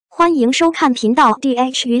欢迎收看频道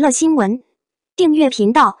D.H 娱乐新闻，订阅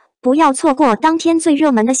频道，不要错过当天最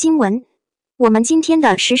热门的新闻。我们今天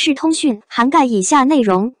的时事通讯涵盖以下内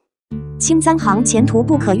容：青簪行前途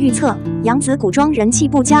不可预测，杨紫古装人气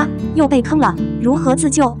不佳，又被坑了，如何自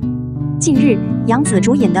救？近日，杨紫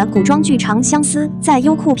主演的古装剧《长相思》在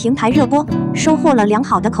优酷平台热播，收获了良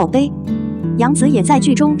好的口碑。杨紫也在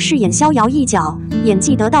剧中饰演逍遥一角，演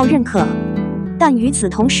技得到认可。但与此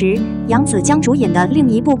同时，杨紫将主演的另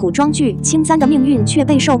一部古装剧《青簪的命运》却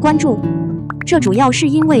备受关注。这主要是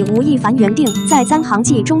因为吴亦凡原定在《簪行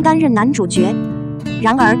记》中担任男主角，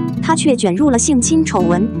然而他却卷入了性侵丑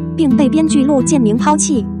闻，并被编剧陆建明抛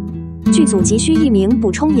弃。剧组急需一名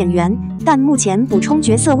补充演员，但目前补充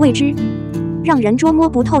角色未知。让人捉摸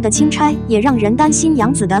不透的钦差，也让人担心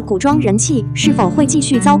杨紫的古装人气是否会继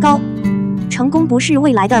续糟糕。成功不是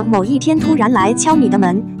未来的某一天突然来敲你的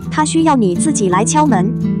门，它需要你自己来敲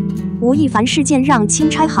门。吴亦凡事件让钦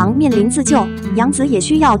差行面临自救，杨紫也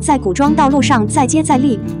需要在古装道路上再接再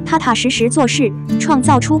厉，踏踏实实做事，创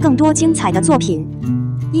造出更多精彩的作品。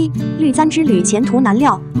绿簪之旅前途难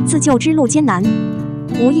料，自救之路艰难。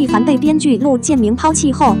吴亦凡被编剧陆建明抛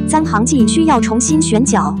弃后，《簪行记》需要重新选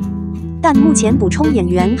角，但目前补充演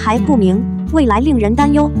员还不明，未来令人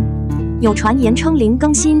担忧。有传言称林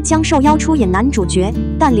更新将受邀出演男主角，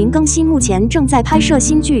但林更新目前正在拍摄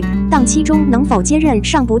新剧，档期中能否接任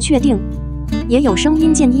尚不确定。也有声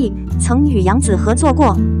音建议曾与杨紫合作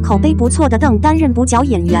过、口碑不错的邓担任补角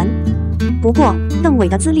演员。不过邓伟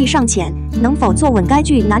的资历尚浅，能否坐稳该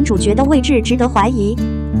剧男主角的位置值得怀疑。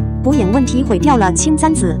补演问题毁掉了青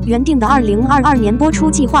簪子原定的2022年播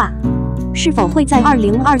出计划，是否会在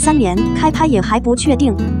2023年开拍也还不确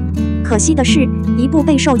定。可惜的是，一部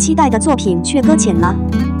备受期待的作品却搁浅了。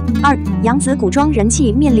杨紫古装人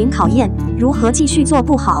气面临考验，如何继续做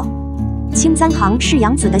不好？青簪行是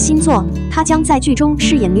杨紫的新作，她将在剧中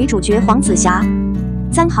饰演女主角黄紫霞。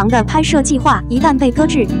簪行的拍摄计划一旦被搁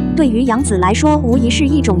置，对于杨紫来说无疑是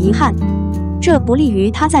一种遗憾，这不利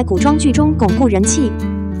于她在古装剧中巩固人气。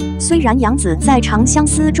虽然杨紫在《长相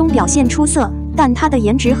思》中表现出色，但她的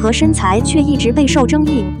颜值和身材却一直备受争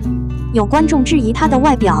议。有观众质疑她的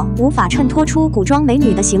外表无法衬托出古装美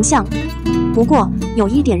女的形象。不过，有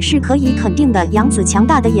一点是可以肯定的，杨紫强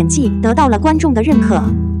大的演技得到了观众的认可，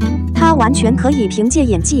她完全可以凭借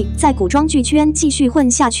演技在古装剧圈继续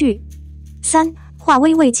混下去。化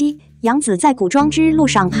危为机，杨紫在古装之路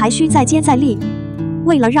上还需再接再厉。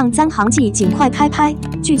为了让《簪行记》尽快开拍，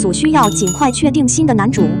剧组需要尽快确定新的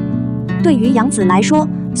男主。对于杨紫来说，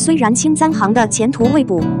虽然青簪行的前途未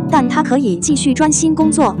卜，但她可以继续专心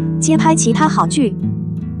工作，接拍其他好剧。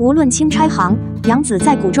无论钦差行、杨紫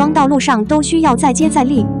在古装道路上都需要再接再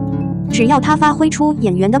厉。只要她发挥出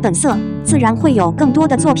演员的本色，自然会有更多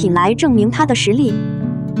的作品来证明她的实力。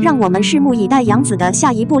让我们拭目以待杨紫的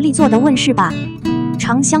下一部力作的问世吧。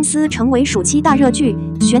长相思成为暑期大热剧，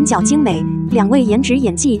选角精美，两位颜值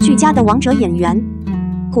演技俱佳的王者演员。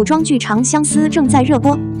古装剧《长相思》正在热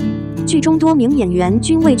播。剧中多名演员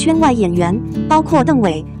均为圈外演员，包括邓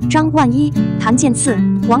伟、张万一、谭健次、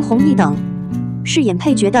王弘毅等。饰演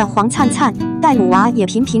配角的黄灿灿、戴鲁娃也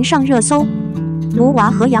频频上热搜。卢娃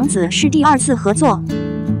和杨紫是第2次合作，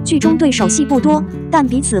剧中对手戏不多，但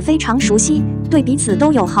彼此非常熟悉，对彼此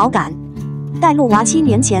都有好感。戴鲁娃7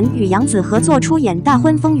年前与杨紫合作出演《大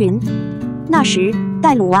婚风云》，那时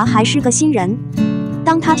戴鲁娃还是个新人。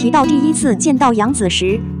当他提到第1次见到杨紫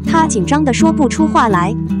时，他紧张地说不出话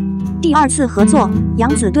来。第2次合作，杨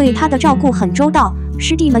紫对他的照顾很周到，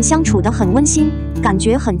师弟们相处得很温馨，感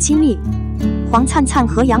觉很亲密。黄灿灿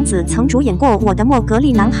和杨紫曾主演过《我的莫格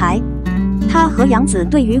利男孩》，他和杨紫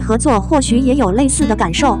对于合作或许也有类似的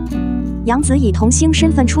感受。杨紫以童星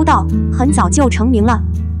身份出道，很早就成名了。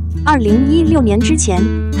2016年之前，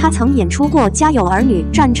他曾演出过《家有儿女》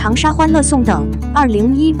《战长沙欢乐颂》等。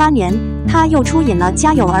2018年，他又出演了《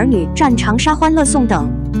家有儿女》《战长沙欢乐颂》等。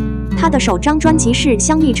他的首张专辑是《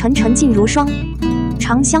香蜜沉沉烬如霜》。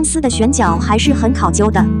长相思的选角还是很考究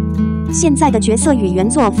的，现在的角色与原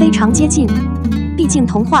作非常接近，毕竟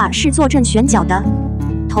童话是坐镇选角的。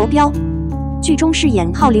投标。剧中饰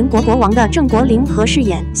演浩陵国国王的郑国林和饰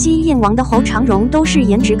演西燕王的侯长荣都是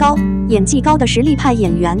颜值高、演技高的实力派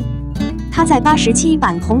演员。他在87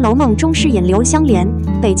版《红楼梦》中饰演刘香莲、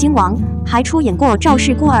北京王，还出演过《赵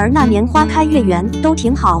氏孤儿那年花开月圆》都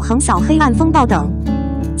挺好、横扫黑暗风暴等。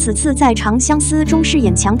此次在《长相思》中饰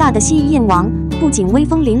演强大的西燕王，不仅威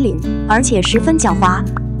风凛凛，而且十分狡猾。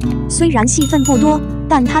虽然戏份不多，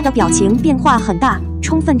但他的表情变化很大，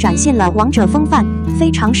充分展现了王者风范，非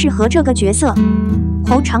常适合这个角色。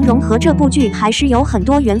侯长荣和这部剧还是有很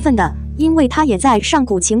多缘分的，因为他也在《上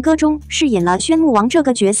古情歌》中饰演了宣穆王这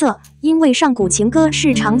个角色。因为《上古情歌》是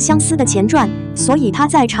《长相思》的前传，所以他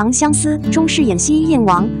在《长相思》中饰演西燕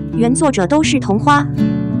王，原作者都是同花。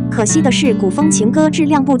可惜的是，古风情歌质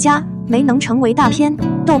量不佳，没能成为大片，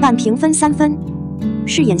豆瓣评分3分。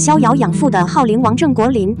饰演逍遥养父的浩灵王郑国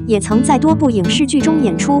林也曾在多部影视剧中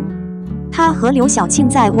演出。他和刘晓庆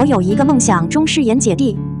在《我有一个梦想》中饰演姐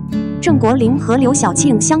弟。郑国林和刘晓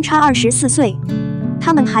庆相差24岁，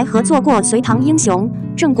他们还合作过《隋唐英雄》，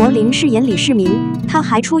郑国林饰演李世民，他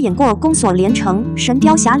还出演过《宫锁连城》《神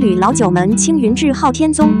雕侠侣》《老九门》《青云志昊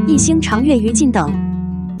天宗》《一星长月于禁》等。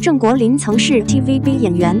郑国林曾是 TVB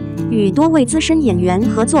演员，与多位资深演员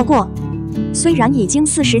合作过。虽然已经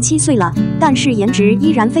47岁了，但是颜值依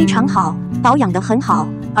然非常好，保养得很好，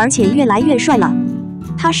而且越来越帅了。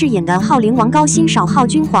他饰演的浩灵王高辛少昊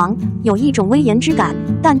君皇有一种威严之感，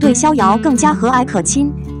但对逍遥更加和蔼可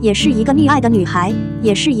亲，也是一个溺爱的女孩，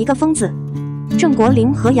也是一个疯子。郑国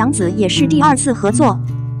林和杨紫也是第2次合作，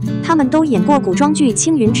他们都演过古装剧《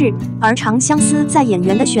青云志》，而《长相思》在演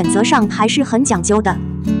员的选择上还是很讲究的。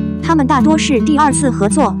他们大多是第2次合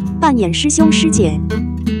作，扮演师兄师姐。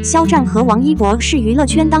肖战和王一博是娱乐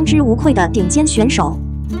圈当之无愧的顶尖选手。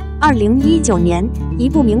2019年，一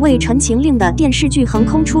部名为《陈情令》的电视剧横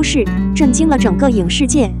空出世，震惊了整个影视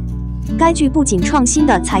界。该剧不仅创新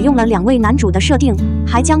地采用了2位男主的设定，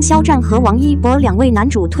还将肖战和王一博2位男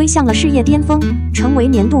主推向了事业巅峰，成为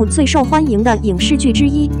年度最受欢迎的影视剧之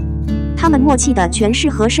一。他们默契的诠释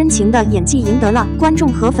和深情的演技赢得了观众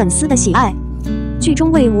和粉丝的喜爱。剧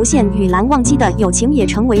中魏无羡与蓝忘机的友情也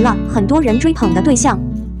成为了很多人追捧的对象，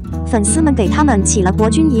粉丝们给他们起了博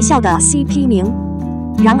君一笑的 CP 名。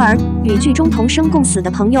然而，与剧中同生共死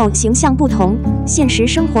的朋友形象不同，现实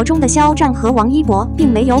生活中的肖战和王一博并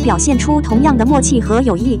没有表现出同样的默契和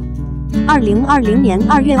友谊。2020年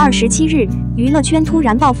2月27日，娱乐圈突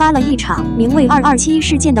然爆发了一场名为227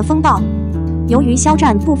事件的风暴。由于肖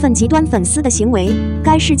战部分极端粉丝的行为，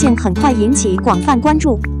该事件很快引起广泛关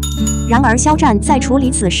注。然而，肖战在处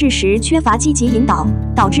理此事时缺乏积极引导，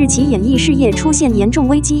导致其演艺事业出现严重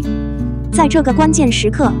危机。在这个关键时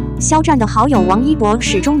刻，肖战的好友王一博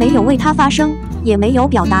始终没有为他发声，也没有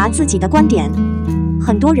表达自己的观点。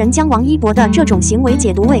很多人将王一博的这种行为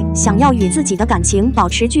解读为想要与自己的感情保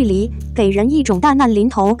持距离，给人一种大难临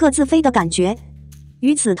头各自飞的感觉。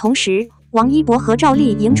与此同时，王一博和赵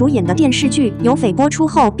丽颖主演的电视剧《有匪》播出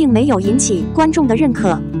后，并没有引起观众的认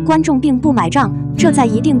可，观众并不买账，这在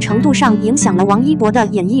一定程度上影响了王一博的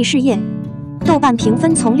演艺事业。豆瓣评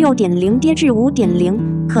分从 6.0 跌至 5.0，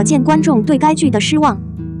 可见观众对该剧的失望。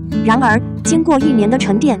然而，经过1年的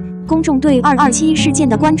沉淀，公众对227事件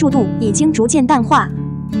的关注度已经逐渐淡化。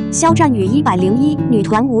肖战与101女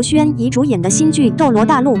团吴宣仪主演的新剧《斗罗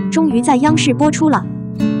大陆》终于在央视播出了。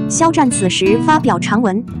肖战此时发表长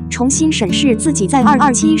文，重新审视自己在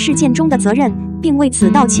227事件中的责任，并为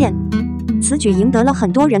此道歉。此举赢得了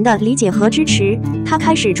很多人的理解和支持，他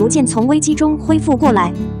开始逐渐从危机中恢复过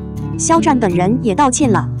来。肖战本人也道歉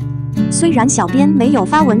了。虽然小编没有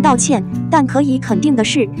发文道歉，但可以肯定的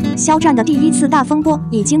是，肖战的第1次大风波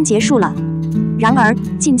已经结束了。然而，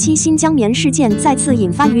近期新疆棉事件再次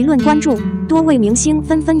引发舆论关注，多位明星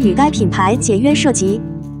纷纷与该品牌解约涉及。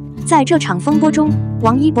在这场风波中，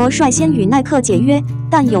王一博率先与耐克解约，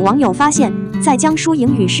但有网友发现，在江疏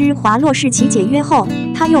影与施华洛世奇解约后，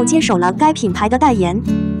他又接手了该品牌的代言。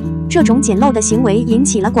这种简陋的行为引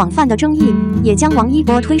起了广泛的争议，也将王一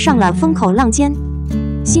博推上了风口浪尖。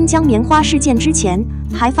新疆棉花事件之前，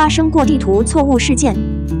还发生过地图错误事件。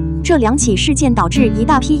这2起事件导致一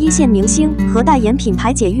大批1线明星和代言品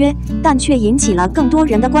牌解约，但却引起了更多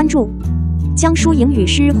人的关注。江疏影与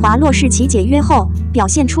施华洛世奇解约后，表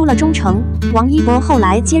现出了忠诚，王一博后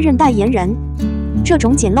来接任代言人。这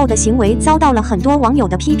种简陋的行为遭到了很多网友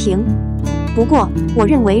的批评。不过，我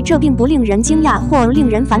认为这并不令人惊讶或令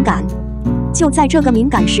人反感。就在这个敏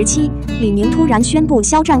感时期，李宁突然宣布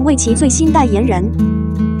肖战为其最新代言人。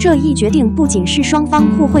这一决定不仅是双方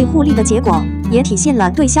互惠互利的结果，也体现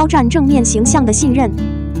了对肖战正面形象的信任。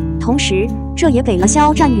同时，这也给了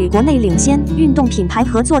肖战与国内领先运动品牌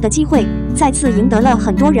合作的机会，再次赢得了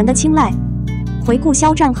很多人的青睐。回顾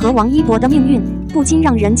肖战和王一博的命运，不禁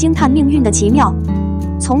让人惊叹命运的奇妙。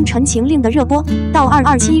从《陈情令》的热播，到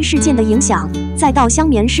227事件的影响，再到香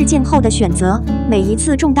棉事件后的选择，每一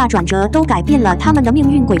次重大转折都改变了他们的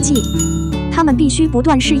命运轨迹。他们必须不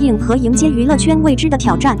断适应和迎接娱乐圈未知的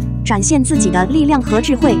挑战，展现自己的力量和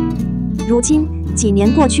智慧。如今，几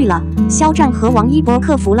年过去了，肖战和王一博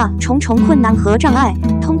克服了重重困难和障碍，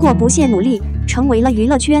通过不懈努力，成为了娱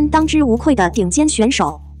乐圈当之无愧的顶尖选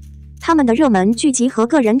手。他们的热门剧集和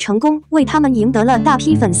个人成功，为他们赢得了大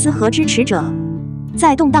批粉丝和支持者。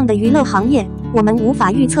在动荡的娱乐行业，我们无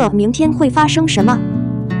法预测明天会发生什么。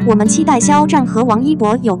我们期待肖战和王一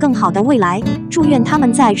博有更好的未来，祝愿他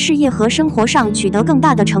们在事业和生活上取得更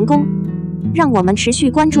大的成功。让我们持续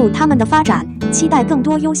关注他们的发展，期待更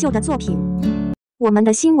多优秀的作品。我们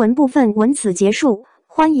的新闻部分文此结束，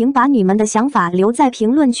欢迎把你们的想法留在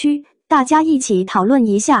评论区，大家一起讨论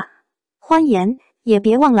一下。欢迎，也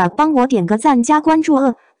别忘了帮我点个赞加关注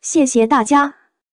谢谢大家。